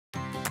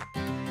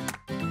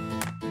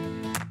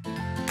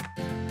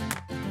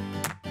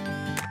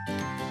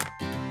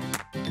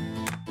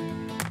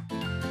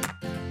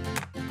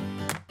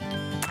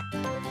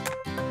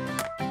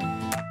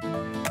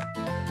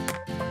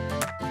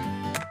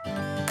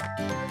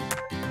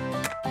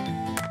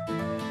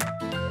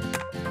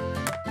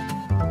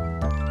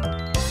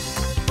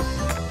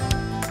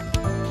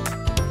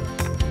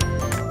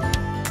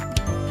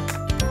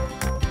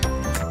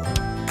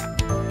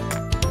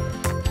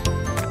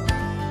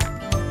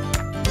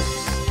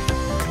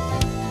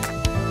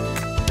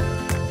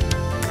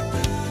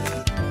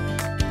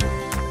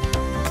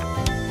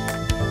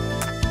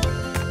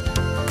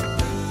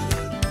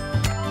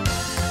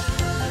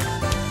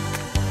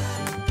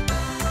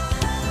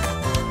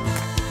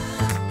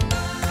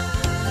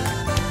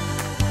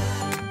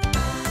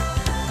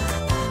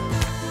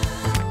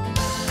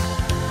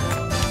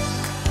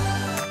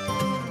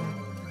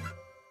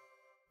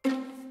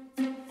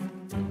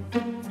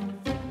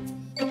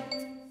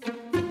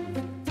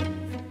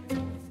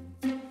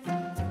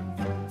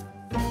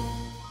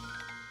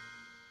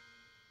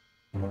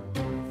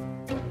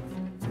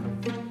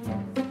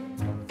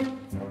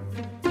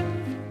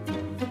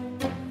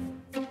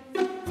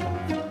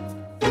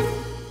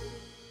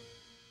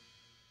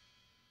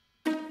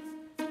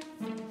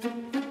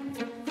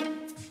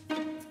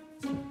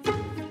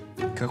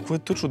Kako je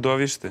to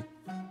čudovište?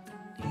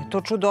 Nije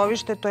to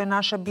čudovište, to je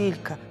naša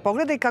biljka.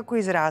 Pogledaj kako je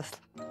izrasla.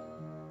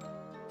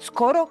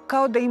 Skoro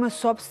kao da ima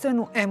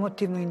sopstvenu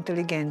emotivnu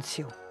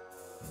inteligenciju.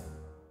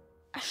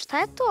 A šta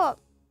je to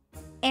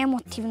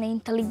emotivna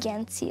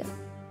inteligencija?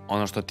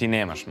 Ono što ti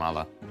nemaš,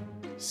 mala.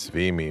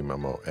 Svi mi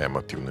imamo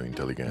emotivnu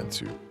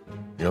inteligenciju.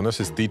 I ona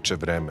se stiče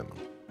vremenom.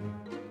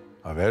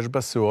 A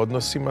vežba se u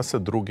odnosima sa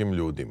drugim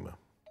ljudima.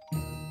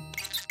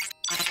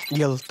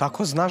 Jel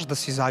tako znaš da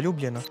si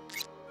zaljubljena?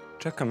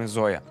 Čeka me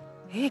Zoja.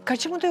 Kad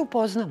ćemo da je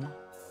upoznamo?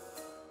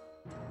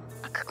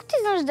 A kako ti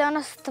znaš da je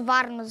ona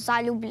stvarno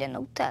zaljubljena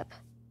u tebe?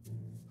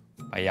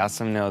 Pa ja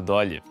sam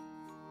neodoljiv.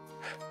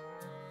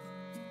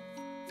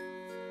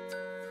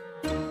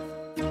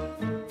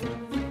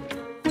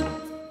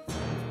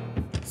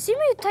 Svi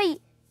imaju taj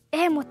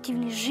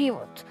emotivni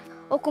život,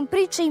 o kom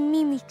priča i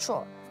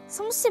Mimičo.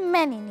 Samo se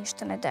meni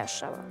ništa ne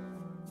dešava.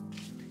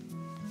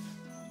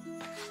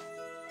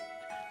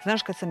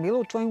 Znaš, kad sam bila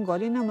u tvojim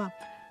godinama,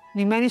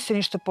 ni meni se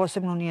ništa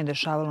posebno nije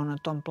dešavalo na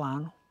tom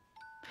planu.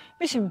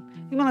 Mislim,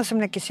 imala sam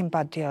neke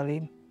simpatije,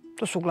 ali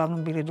to su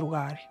uglavnom bili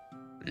drugari.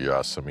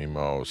 Ja sam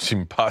imao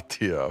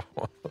simpatija.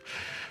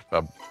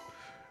 Pa,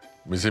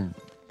 mislim,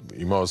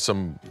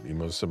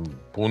 imao sam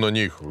puno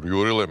njih.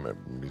 Jurile me,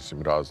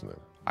 mislim, razne.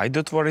 Ajde,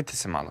 otvorite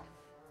se malo.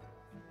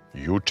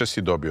 Juče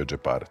si dobio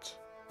džeparac.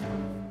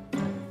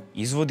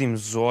 Izvodim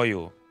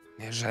Zoju.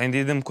 Ne želim da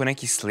idem ko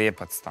neki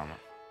slijepac tamo.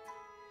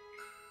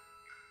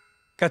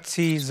 Kad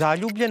si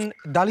zaljubljen,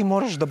 da li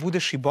moraš da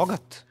budeš i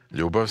bogat?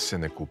 Ljubav se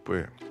ne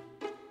kupuje.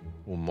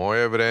 U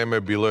moje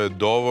vreme bilo je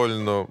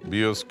dovoljno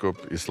bioskop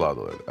i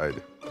sladoled.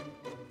 Ajde.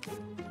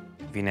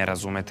 Vi ne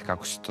razumete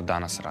kako se to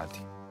danas radi.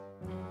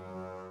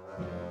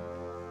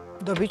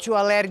 Dobit ću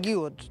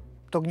alergiju od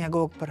tog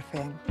njegovog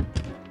parfema.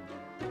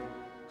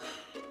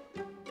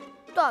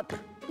 Dobro,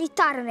 ni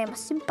Tara nema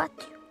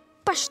simpatiju.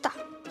 Pa šta?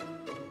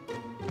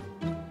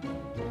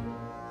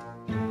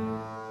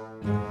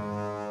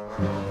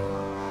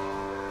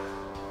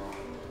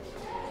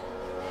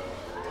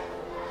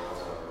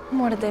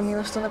 Mora da je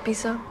Miloš to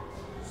napisao.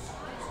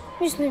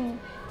 Mislim,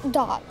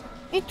 da.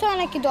 I to je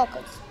neki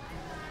dokaz.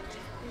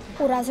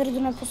 U razredu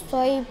ne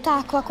postoji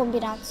takva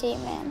kombinacija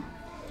imena.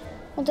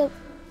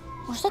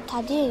 Možda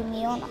Tadija i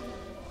Miona.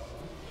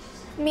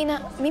 Mina,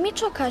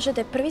 Mimičo kaže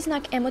da je prvi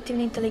znak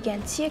emotivne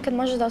inteligencije kad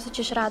možeš da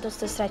osjećaš radost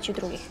za sreću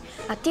drugih.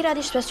 A ti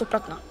radiš sve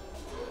suprotno.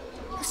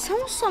 Pa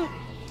samo sam...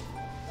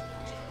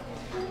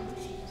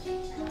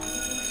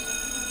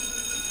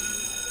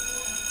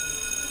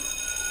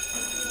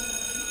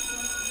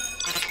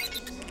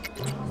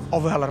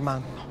 Ovo je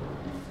alarmantno.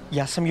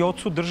 Ja sam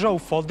Jocu držao u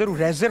folderu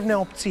rezervne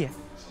opcije.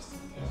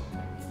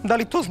 Da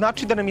li to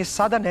znači da nam je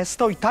sada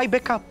nestao i taj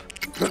backup?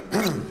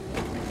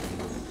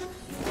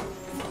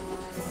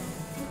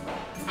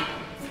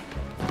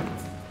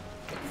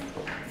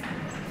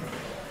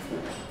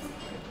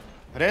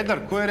 Redar,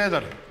 ko je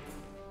redar?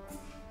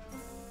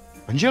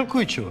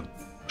 Anđelkovićeva.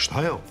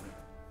 Šta je ovo?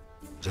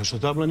 Zašto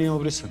tabla nije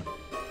obrisana?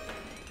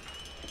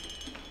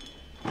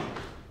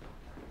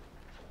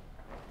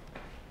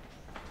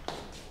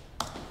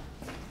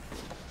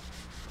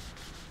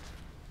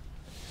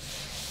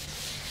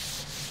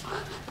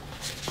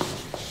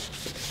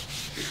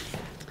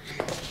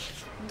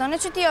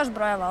 Doneću ti još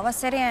brojeva, ova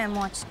serija je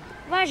moćna.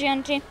 Važi,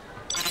 Anči.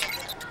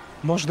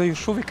 Možda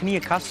još uvijek nije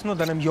kasno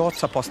da nam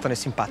Joca postane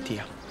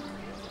simpatija.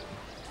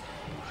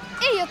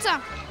 Ej, Joca!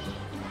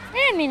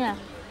 Mina!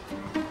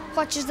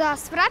 Hoćeš da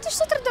se vratiš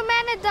sutra do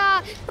mene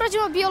da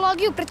prođemo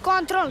biologiju pred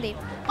kontrolni?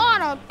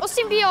 Ono, o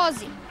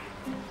simbiozi.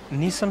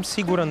 Nisam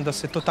siguran da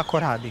se to tako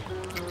radi.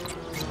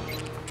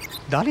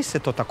 Da li se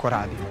to tako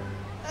radi?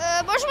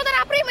 Možemo da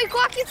napravimo i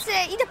kokice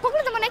i da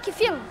pogledamo neki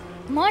film.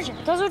 Može,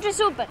 to zvuči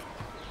super.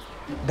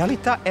 Da li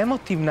ta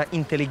emotivna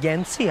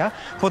inteligencija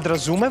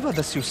podrazumeva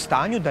da si u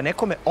stanju da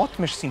nekome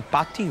otmeš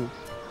simpatiju?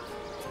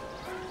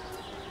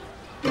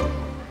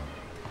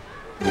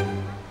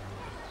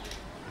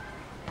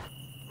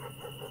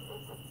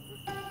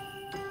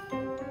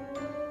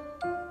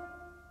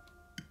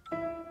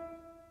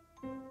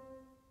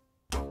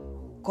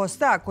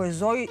 Kosta, ako je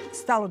Zoji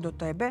stalo do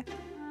tebe,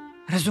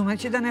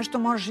 razumeće da nešto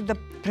možeš i da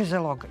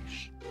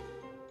prezalogaješ.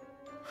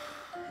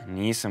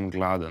 Nisam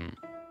gladan.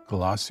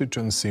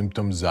 Klasičan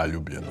simptom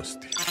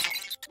zaljubljenosti.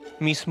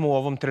 Mi smo u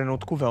ovom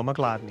trenutku veoma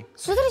gladni.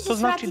 Sutra će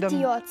svratiti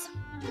Joca.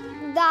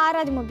 Da,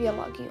 radimo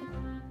biologiju.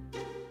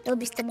 Jel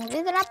biste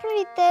mogli da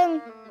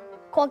napravite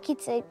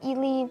kokice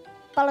ili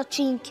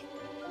palačinke?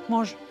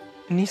 Može.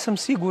 Nisam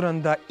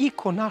siguran da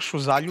iko našu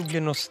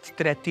zaljubljenost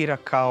tretira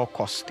kao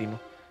Kostinu.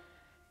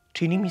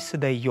 Čini mi se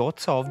da je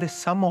Joca ovde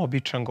samo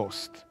običan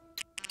gost.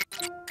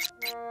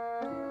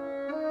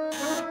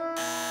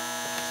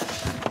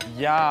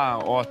 Ja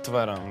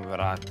otvaram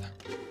vrata.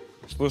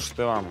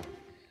 Slušajte vamo.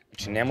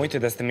 Znači, nemojte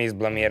da ste me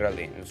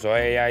izblamirali.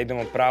 Zoja i ja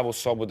idemo pravo u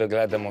sobu da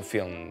gledamo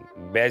film.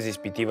 Bez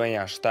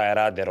ispitivanja šta je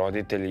rade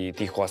roditelji i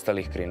tih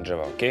ostalih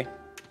krinđeva, okej?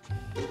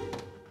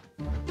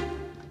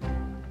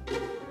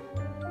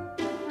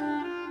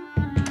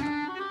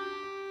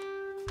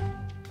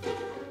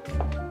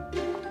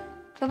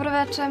 Dobro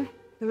večer.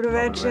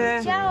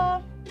 Dobroveče.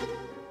 Ćao.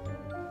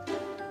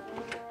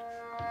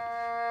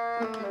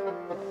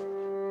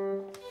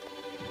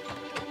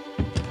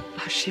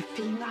 Baš je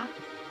fina.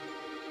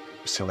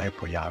 Se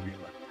lepo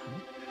javila.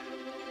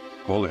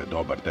 Vole je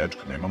dobar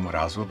dečko, nemamo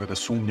razloga da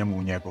sumnjamo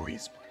u njegov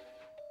izbor.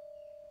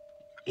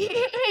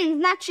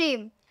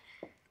 Znači,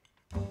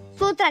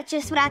 sutra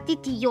će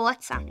svratiti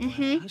Joca.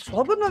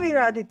 Slobodno vi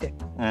radite.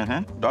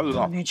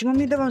 Da. Nećemo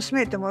mi da vam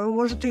smetamo. Evo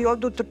možete i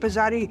ovdje u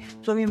trpezariji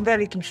s ovim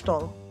velikim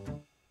stolom.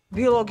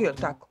 Biologija, ili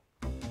tako?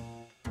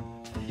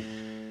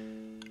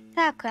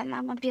 Tako je,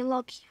 mama,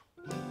 biologiju.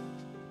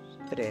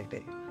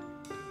 Trebe.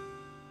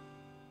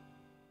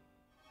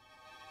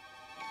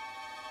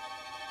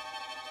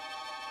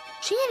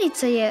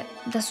 Činjenica je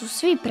da su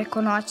svi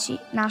preko noći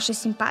naše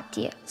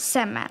simpatije,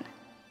 sem mene.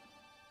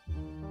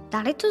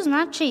 Da li to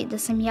znači da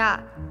sam ja,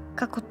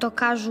 kako to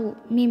kažu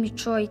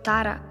Mimičo i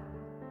Tara,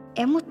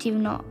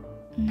 emotivno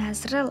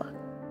nezrela?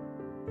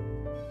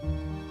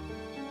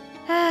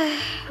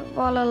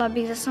 Volela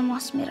bih da sam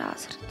 8.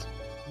 razred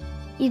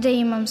i da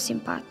imam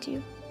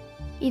simpatiju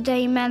i da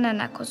i mene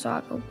neko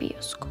zove u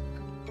bioskop.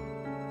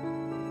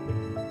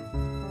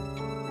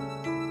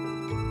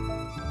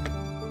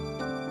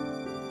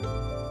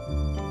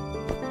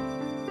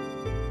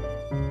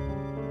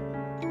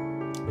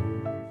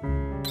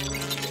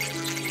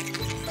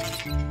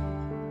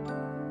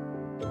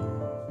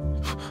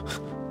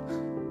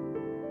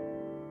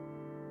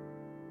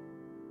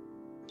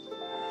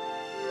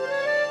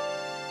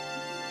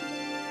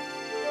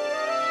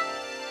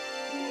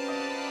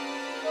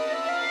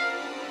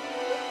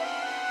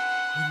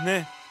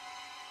 Ne,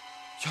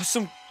 ja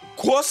sam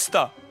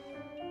Kosta!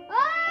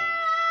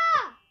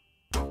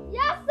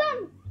 Ja sam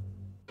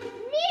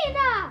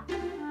Mina!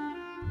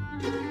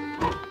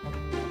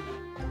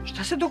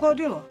 Šta se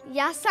dogodilo?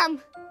 Ja sam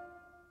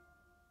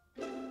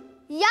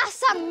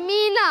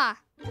Mina!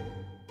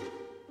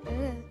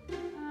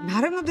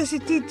 Naravno da si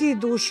ti,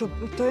 dušo.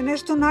 To je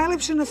nešto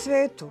najlepše na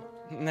svetu.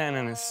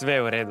 Ne, sve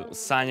je u redu.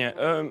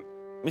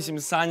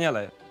 Sanjala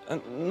je.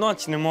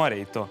 Noćne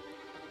more i to.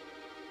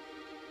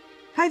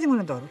 Hajdemo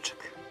na doručak.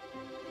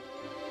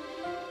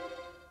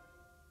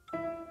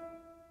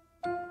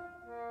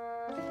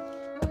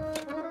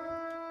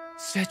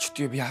 Sve ću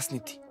ti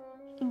objasniti.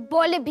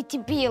 Bolje bi ti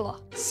bilo.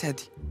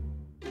 Sedi.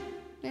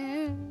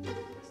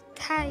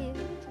 Daj.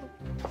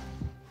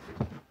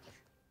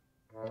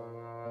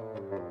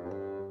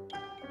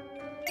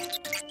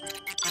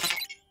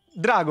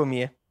 Drago mi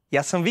je.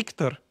 Ja sam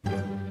Viktor.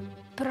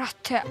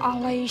 Brate,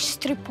 ala je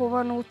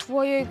istripovano u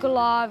tvojoj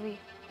glavi.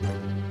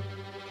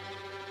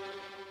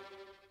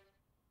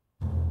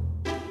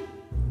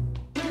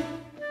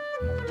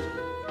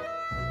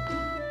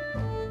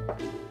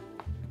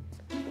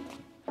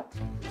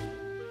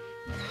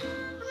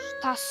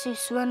 Šta si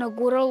sve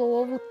nagurala u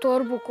ovu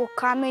torbu ko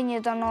kamenje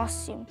da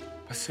nosim?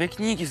 Pa sve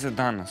knjige za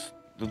danas.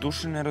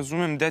 Doduše ne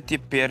razumem gde ti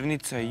je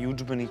pernica i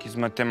udžbenik iz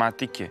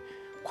matematike.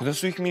 Kuda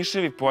su ih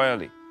miševi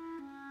pojeli?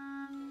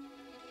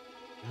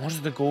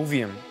 Možda da ga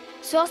uvijem.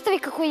 Sve ostavi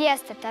kako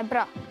jeste, te,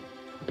 bro.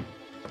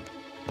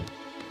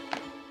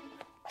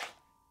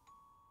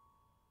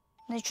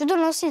 Neću da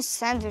nosim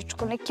sendvič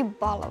ko neki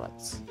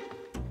balavac.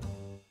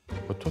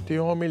 Pa to ti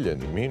je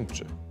omiljeni,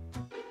 Minče.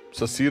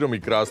 Sa sirom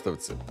i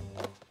krastavcem.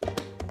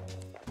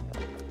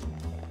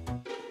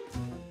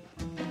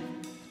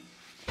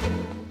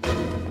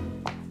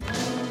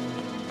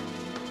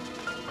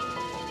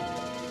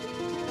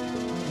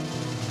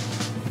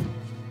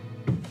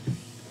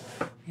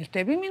 Jer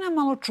tebi Mina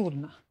malo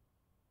čudna.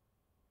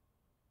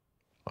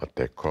 A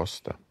te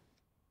Kosta?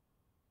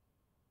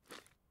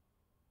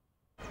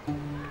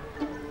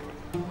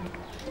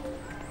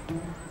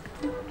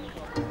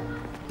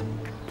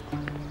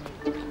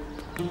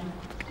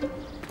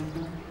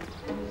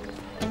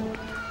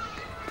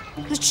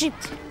 Znači,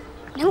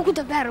 ne mogu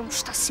da verujem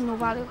šta si me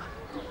uvalila.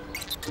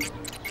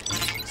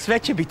 Sve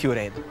će biti u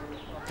redu.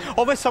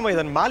 Ovo je samo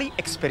jedan mali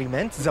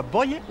eksperiment za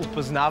bolje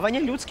upoznavanje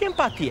ljudske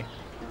empatije.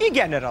 I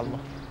generalno.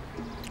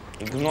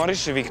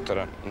 Ignoriše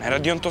Viktora. Ne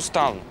radi on to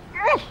stalno.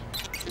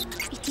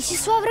 I ti si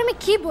svo vreme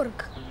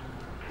kiborg.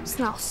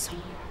 Znao sam.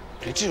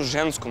 Pričaj o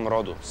ženskom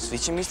rodu. Svi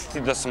će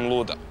misliti da sam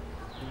luda.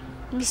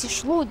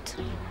 Misliš lud?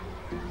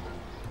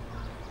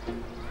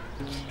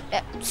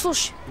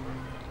 Slušaj.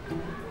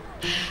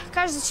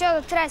 Kažeš da će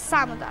ovo da traje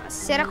samo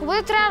danas. Jer ako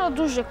bude trajalo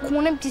duže,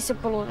 kunem ti se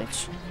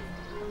poludeću.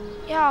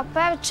 Jao, pa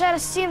ja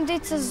večeras sin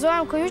dica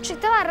zovem koja juče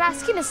htjela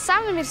raskine sa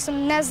mnom jer sam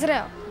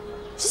nezreo.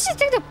 Šta si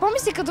tek da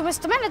pomisli kad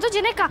umesto mene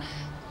dođe neka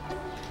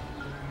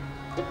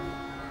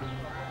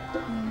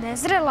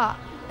nezrela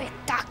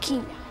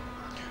petakinja?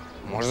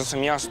 Možda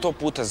sam ja 100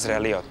 puta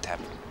zrelija od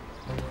tebe.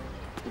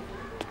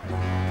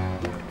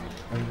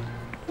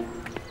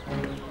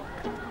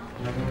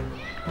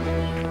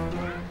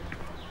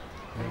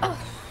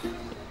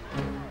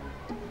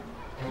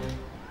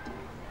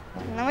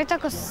 Nemoj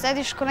tako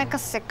sediš ko neka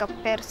seka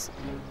persa.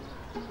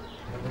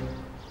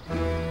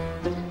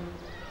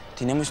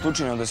 Ti nemoj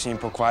slučajno da si mi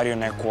pokvario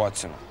neku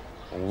ocenu.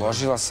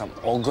 Uložila sam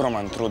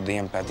ogroman trud da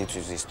imam peticu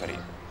iz istorije.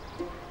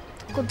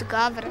 Kod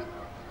Gavre.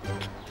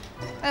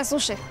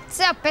 Slušaj,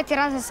 ceo 5.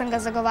 razred sam ga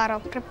zagovarao.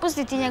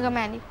 Prepusti ti njega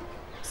meni.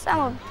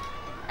 Samo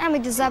nemoj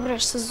da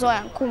zabraveš sa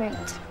Zojom, kumim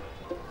te.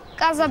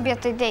 Kad zabija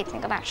taj dejt,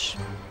 nego naš.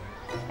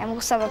 Ne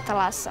mogu sad da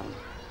talasam.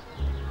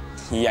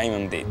 Ja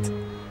imam dejt.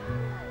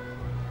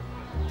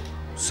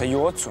 Sa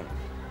Jocom.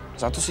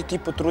 Zato si ti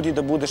potrudi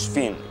da budeš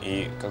fin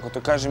i, kako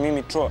to kaže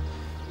Mimi Čo,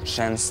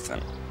 ženstven.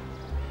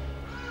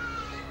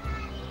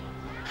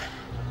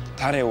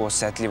 Tara je u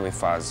osetljivoj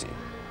fazi.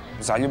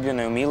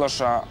 Zaljubljena je u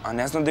Miloša, a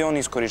ne zna da je on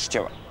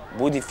iskorišćava.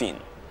 Budi fin.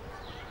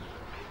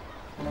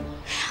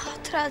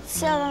 Treba da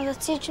sjedam da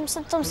cičim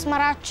sa tom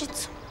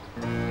smaračicom.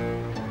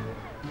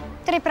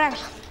 3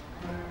 pravila.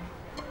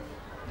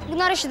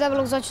 Ignoriši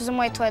debelog Zoću za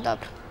moje i tvoje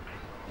dobro.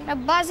 Ne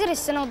baziri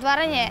se na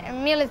udvaranje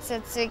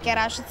Milice,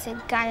 cvikerašice i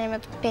ganjanje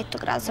od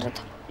 5.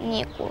 razreda.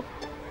 Nije cool.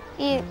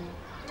 I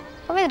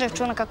povedi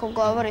računa kako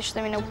govoriš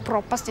da mi ne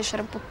upropastiš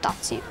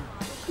reputaciju.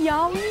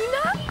 Jao,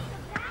 Mina!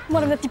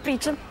 Moram da ti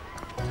pričam.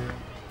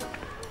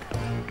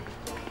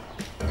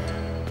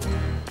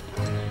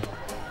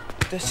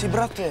 Gde si,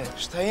 brate?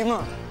 Šta ima?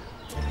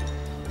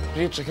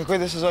 Priča, kako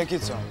ide sa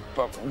Zojkicom?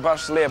 Pa,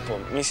 baš lepo.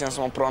 Mislim da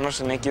smo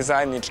pronašli neki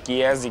zajednički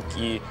jezik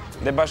i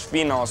da je baš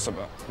fina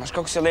osoba. Znaš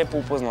kako se lepo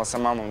upoznala sa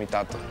mamom i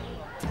tatom?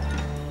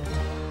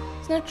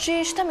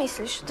 Znači, šta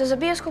misliš? Da za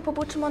bioskop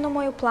obučem onu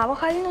moju plavo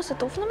haljinu sa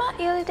tuflama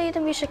ili da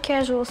idem više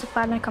casual sa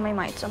farmerkama i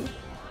majicom?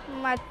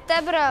 Ma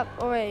tebra,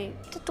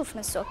 te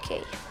tufne su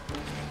okej.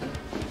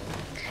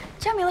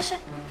 Ćao, Miloše.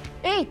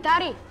 Ej,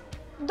 Tari,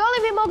 da li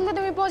bi mogla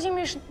da mi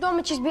pozimiš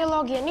domać iz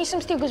biologije?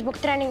 Nisam stigao zbog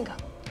treninga.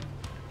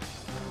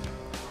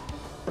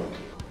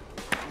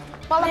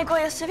 Hvala. Nego,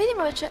 ja se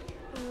vidimo veče.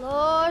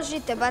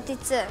 Ložite,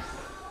 batice.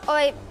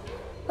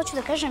 Hoću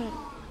da kažem,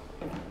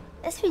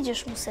 ne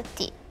sviđaš mu se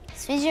ti.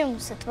 Sviđaju mu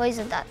se tvoji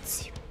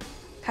zadaci.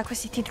 Kakva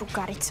si ti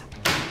drugarica?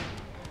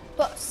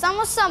 Pa,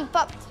 samo sam,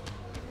 pa...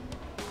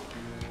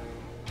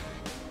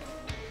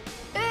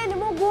 Ne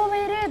mogu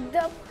ovaj red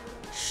da...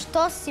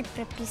 Što si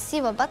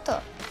prepisivo, bato?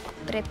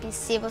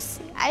 Prepisivo si.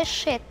 Aj,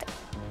 šetaj.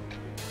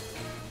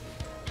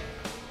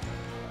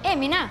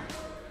 Mina,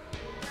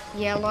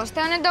 jel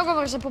ostaje onaj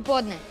dogovor za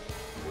popodne?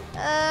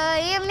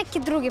 Imam neke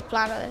druge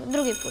planove,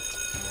 drugi put.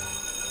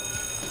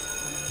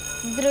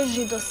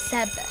 Drži do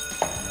sebe.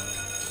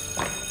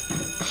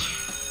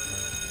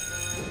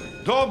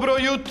 Dobro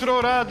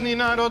jutro, radni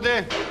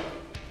narode!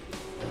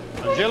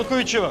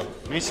 Anđelkovićeva,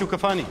 nisi u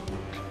kafani?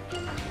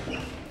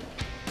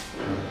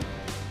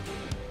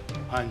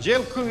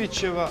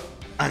 Anđelkovićeva.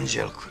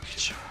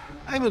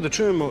 Ajmo da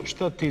čujemo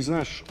šta ti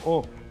znaš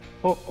o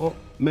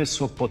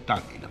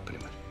Mesopotamiji, na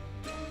primjer.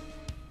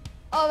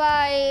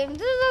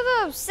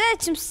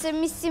 Sećam se,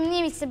 mislim,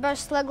 nije mi se baš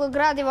sleglo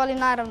gradivo, ali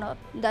naravno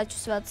daću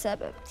sve od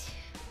sebe.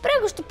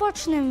 Prego što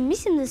počnem,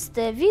 mislim da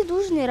ste vi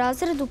dužni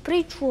razredu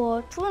priču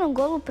o čuvenom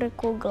golu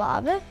preko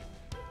glave.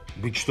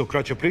 Biće to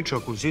kraća priča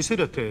ako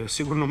insistirate,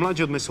 sigurno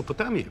mlađe od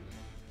Mesopotamije.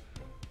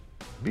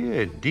 Bio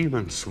je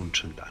divan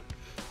sunčan dan.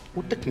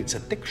 Utakmica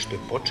tek što je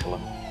počela,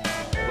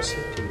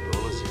 osjetim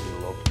dolazi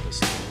mi lopta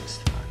s jedne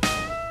strane.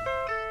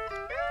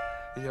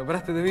 Jo,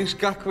 brate, da vidiš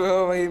kako je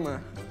ova ima.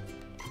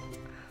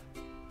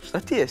 Šta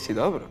ti jesi,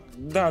 dobro?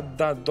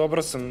 Da,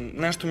 dobro sam.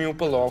 Nešto mi je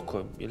upalo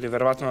oko. Ili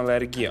verovatno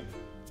alergija.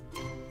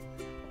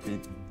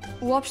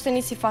 Uopšte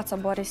nisi faca,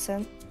 Borise.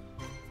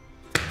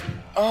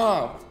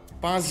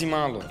 Pazi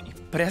malo. I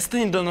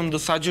prestani da nam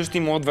dosađuješ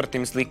tim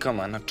odvrtim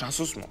slikama. Na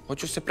času smo.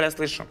 Hoću se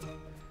preslišam.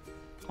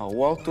 A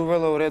u autu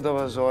uvela u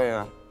redova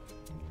Zoja.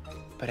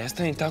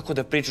 Prestani tako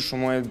da pričaš o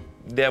mojoj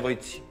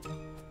devojci.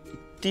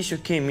 Ti si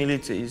okej,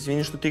 Milice.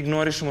 Izvini što te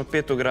ignorišem od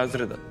 5.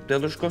 razreda.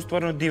 Deluješ kao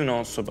stvarno divna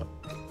osoba.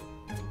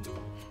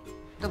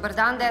 Dobar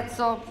dan,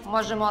 deco.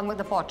 Možemo odmah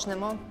da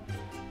počnemo.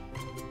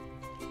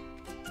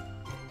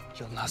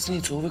 Jel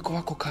nastavnica uvek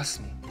ovako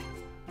kasni?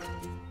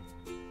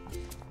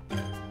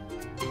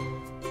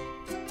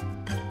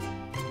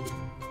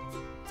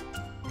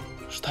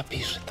 Šta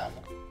piše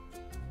tamo?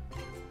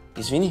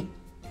 Izvini,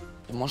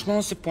 možeš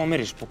malo se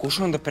pomeriš?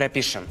 Pokušavam da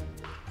prepišem.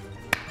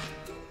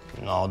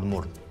 Na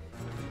odmor.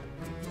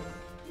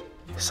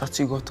 Sad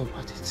si gotov,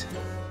 batice.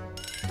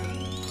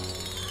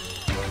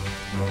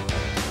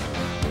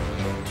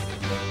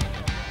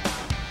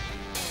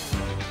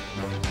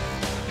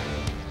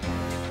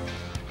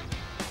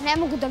 Ne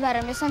mogu da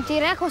verujem, jer sam ti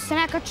rekao se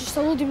ne kačiš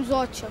sa ludim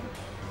Zoćom.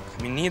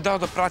 Mi nije dao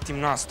da pratim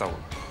nastavu.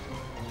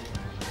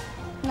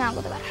 Ne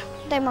mogu da verujem.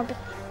 Daj mobil.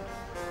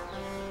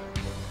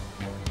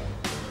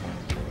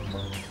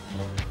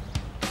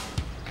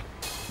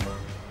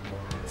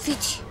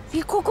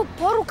 Vidi koliko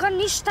poruka,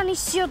 ništa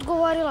nisi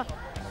odgovorila.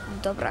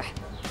 Dobro je.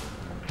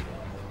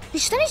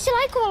 Ništa nisi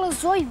lajkovala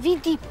Zoji,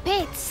 vidi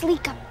 5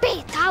 slika,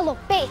 5, alo,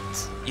 5.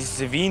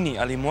 Izvini,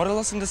 ali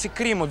morala sam da se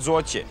krijem od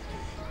Zoće.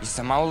 I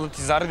sam malo da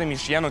ti zaredem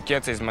još jednog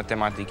keca iz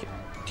matematike.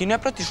 Ti ne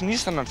pratiš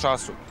ništa na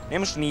času.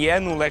 Nemaš ni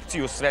jednu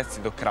lekciju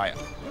svesti do kraja.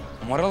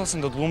 Morala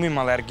sam da odglumim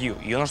alergiju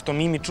i ono što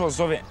Mimi Čo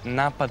zove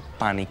napad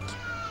panike.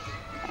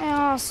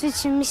 Evo, svi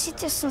će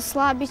misliti sam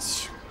slabić.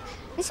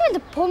 Nisam je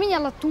da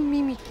pominjala tu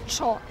Mimi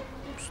Čo.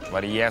 U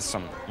stvari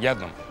jesam,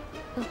 jednom.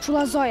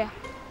 Čula Zoja?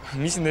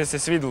 Mislim da je se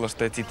svidelo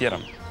što je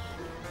citiram.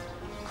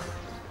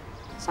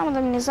 Samo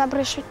da mi ne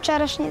zabraš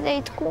večerašnji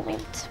dejt,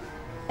 kumic.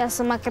 Ja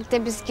sam makar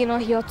tebi skinuo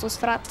hiocu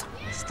s vrata.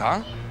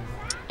 Šta?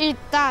 I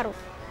Taru.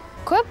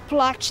 Koja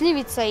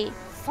plačljivica i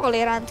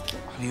folirantki.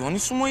 Ali oni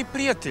su moji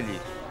prijatelji.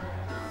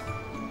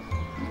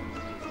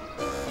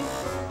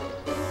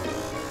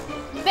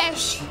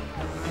 Beži!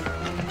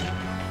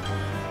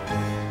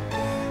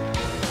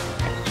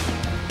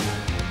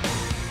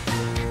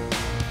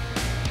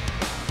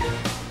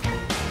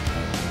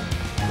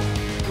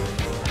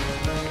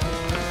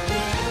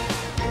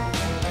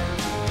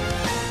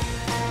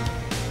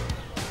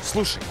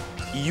 Slušaj,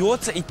 i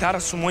Joca i Tara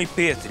su moji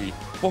prijatelji.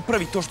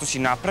 Popravi to što si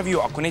napravio,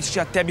 ako nećeš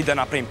ja tebi da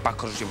napravim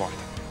pakao života.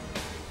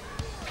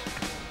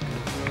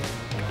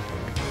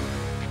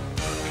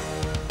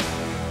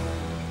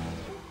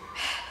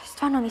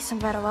 Stvarno nisam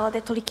verovala da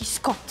je toliki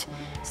skot.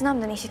 Znam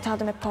da nisi htjela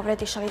da me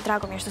povrediš, ali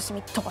drago mi je što si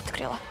mi to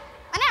otkrila.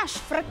 A nemaš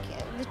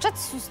frke,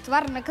 dečaci su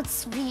stvarno nekad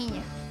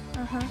svinje.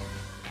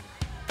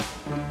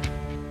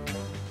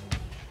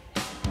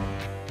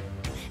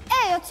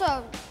 Joco,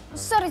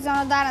 sorry za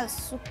ono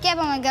danas,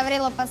 ukebao me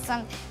Gavrilo pa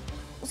sam...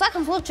 U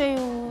svakom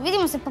slučaju,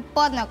 vidimo se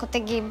popodne oko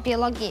te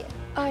biologije.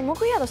 Ali mogu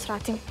ja da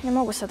svratim? Ne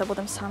mogu sad da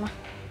budem sama.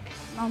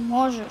 Ma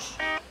možeš.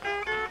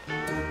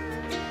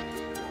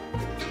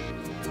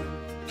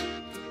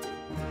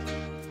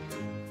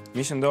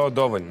 Mislim da je ovo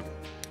dovoljno.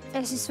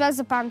 Jesi sve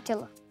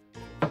zapamtila?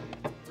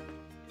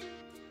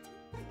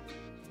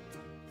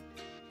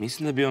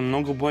 Mislim da bi vam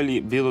mnogo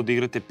bolje bilo da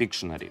igrate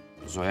Pictionary.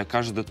 Zoja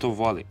kaže da to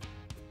voli.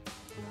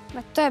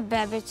 Ma to je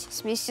bebić.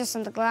 Smislio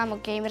sam da gledamo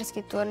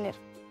gejmerski turnir.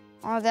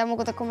 Ono da ja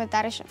mogu da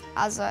komentarišem,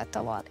 a Zoja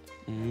to voli.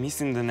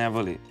 Mislim da ne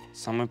voli.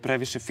 Samo je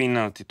previše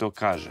fina da ti to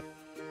kaže.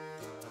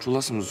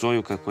 Čula sam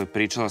Zoju kako je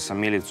pričala sa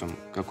Milicom,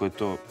 kako je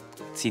to,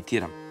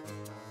 citiram,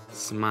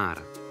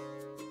 smara.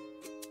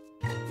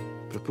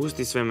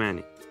 Prepusti sve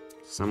meni.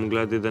 Samo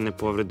gledaj da ne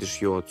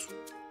povrediš Jocu.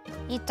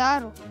 I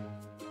Taru.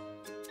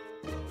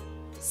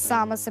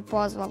 Sama se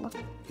pozvala.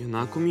 I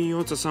onako mi je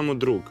Joca samo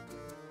drug.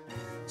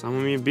 Samo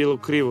mi je bilo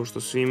krivo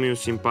što svi imaju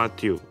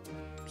simpatiju.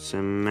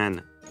 Sem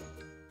mene.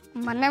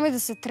 Ma nemoj da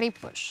se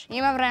tripuješ.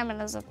 Ima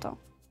vremena za to.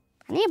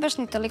 Nije baš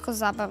ni toliko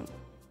zabavno.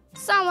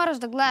 Samo moraš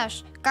da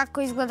gledaš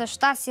kako izgleda,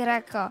 šta si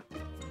rekao.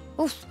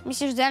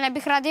 Misliš da ja ne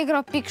bih radije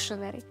igrao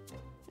Pictionary?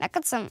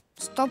 Nekad sam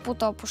 100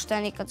 puta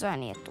opušteniji kad Zoja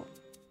nije tu.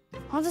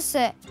 Onda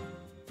se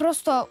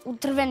prosto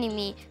utrvenim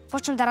i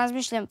počnem da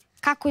razmišljam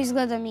kako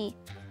izgledam i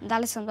da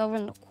li sam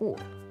dovoljno cool.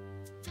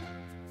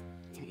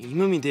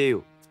 Imam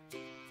ideju.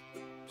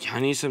 Ja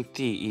nisam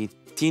ti i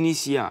ti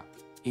nisi ja.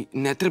 I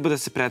ne treba da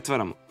se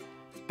pretvaramo.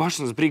 Baš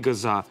nas briga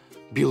za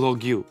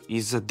biologiju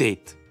i za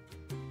dejt.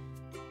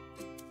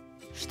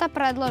 Šta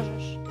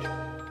predlažeš?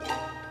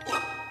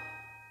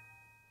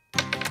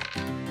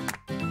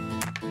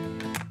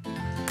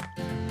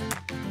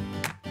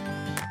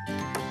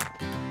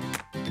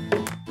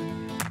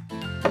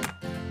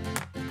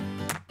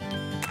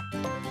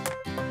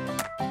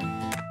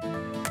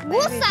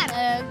 Gusar!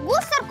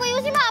 Gusar koji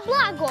uzima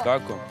blago!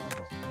 Kako?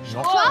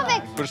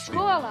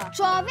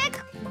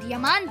 Čovek,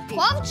 dijamanti,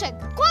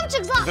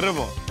 kovčeg zlata.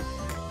 Drvo.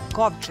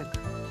 Kovčeg.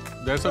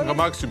 Gde sam ga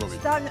Maksimović?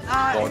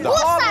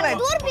 Gusar,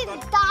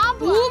 durbin, tabla.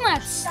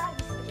 Glumac.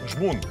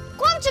 Žmun.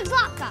 Kovčeg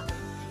zlata.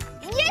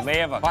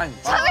 Leva.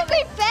 Čovek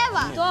koji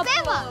peva.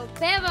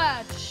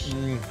 Pevač.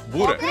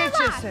 Bure.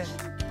 Kreće se.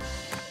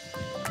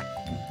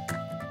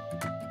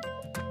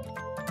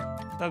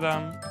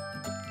 Tadam.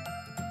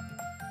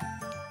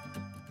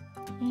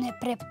 Ne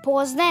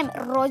prepoznajem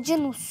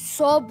rođenu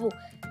sobu.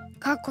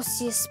 Kako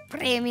si je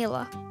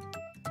spremila.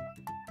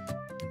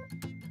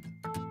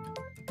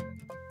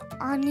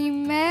 A ni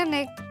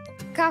mene,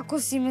 kako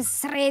si me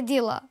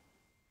sredila.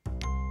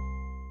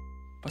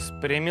 Pa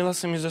spremila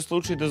sam i za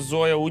slučaj da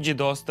Zoja uđe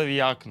da ostavi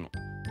jaknu.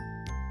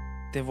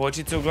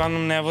 Devojčice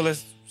uglavnom ne vole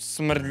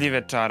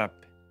smrdljive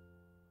čarape.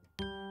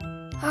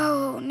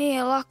 Au,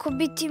 nije lako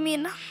biti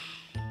Mina.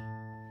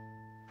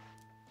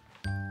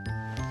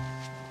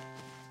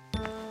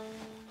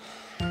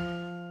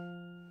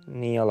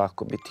 Nije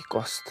lako biti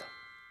Kosta.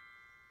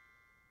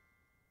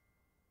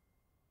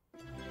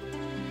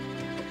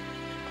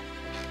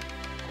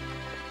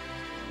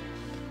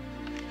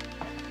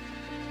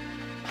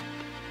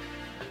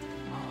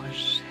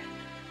 Bože.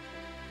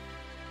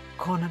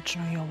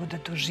 Konačno i ovo da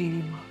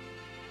doživimo.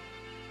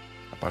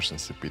 A baš sam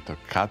se pitao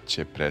kad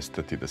će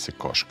prestati da se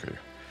koškaju.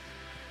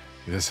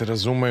 I da se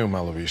razumeju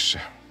malo više.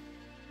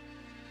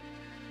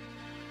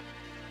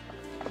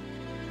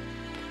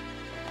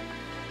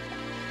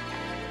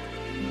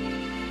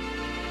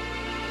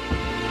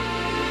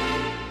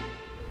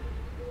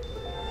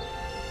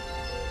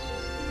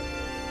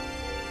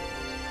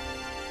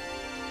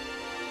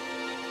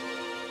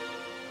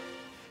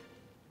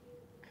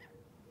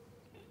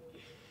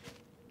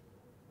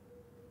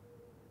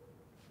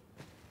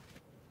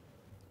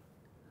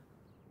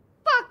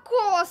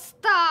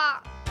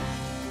 Kosta!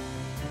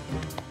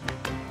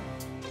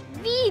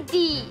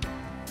 Vidi!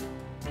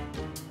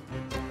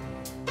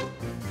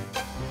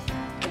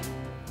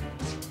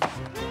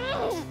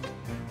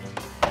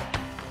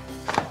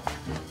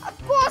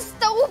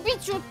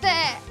 ću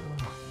te!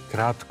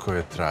 Kratko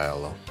je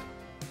trajalo.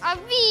 A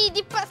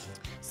vidi, pa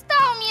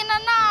stao mi je na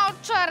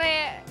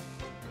naočare.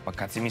 Pa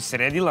kad si mi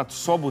sredila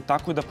sobu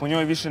tako da po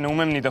njoj više ne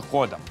umem ni da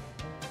hodam.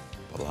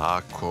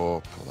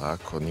 Polako,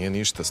 polako, nije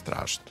ništa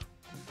strašno.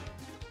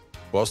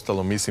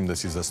 Uostalom, mislim da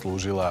si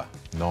zaslužila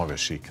nove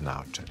šik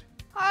naočare.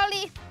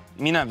 Ali...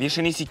 Mina,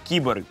 više nisi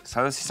kiborg,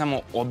 sada si samo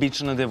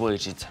obična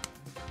devojčica.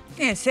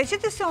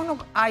 Sećate se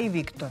onog AI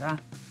Viktora?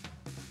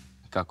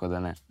 Kako da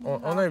ne?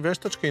 Ona je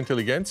veštačka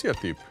inteligencija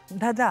tip.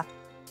 Da.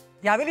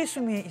 Javili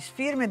su mi iz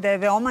firme da je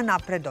veoma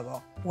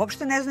napredovao.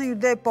 Uopšte ne znaju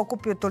gde je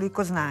pokupio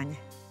toliko znanja.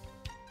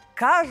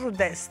 Kažu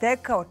da je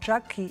stekao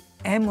čak i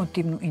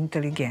emotivnu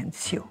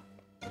inteligenciju.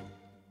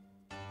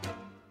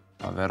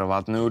 Pa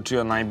verovatno je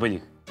učio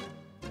najboljih.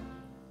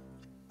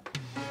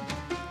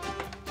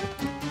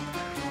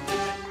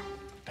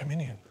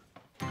 Meni.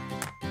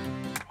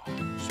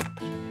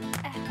 Super.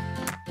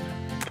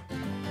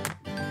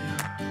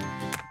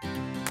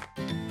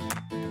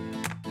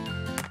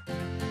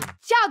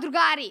 Ćao,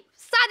 drugari!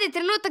 Sad je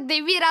trenutak da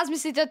i vi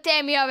razmislite o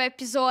temi ove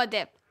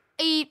epizode.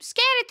 I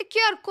skenirajte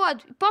QR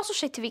kod i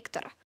poslušajte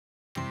Viktora.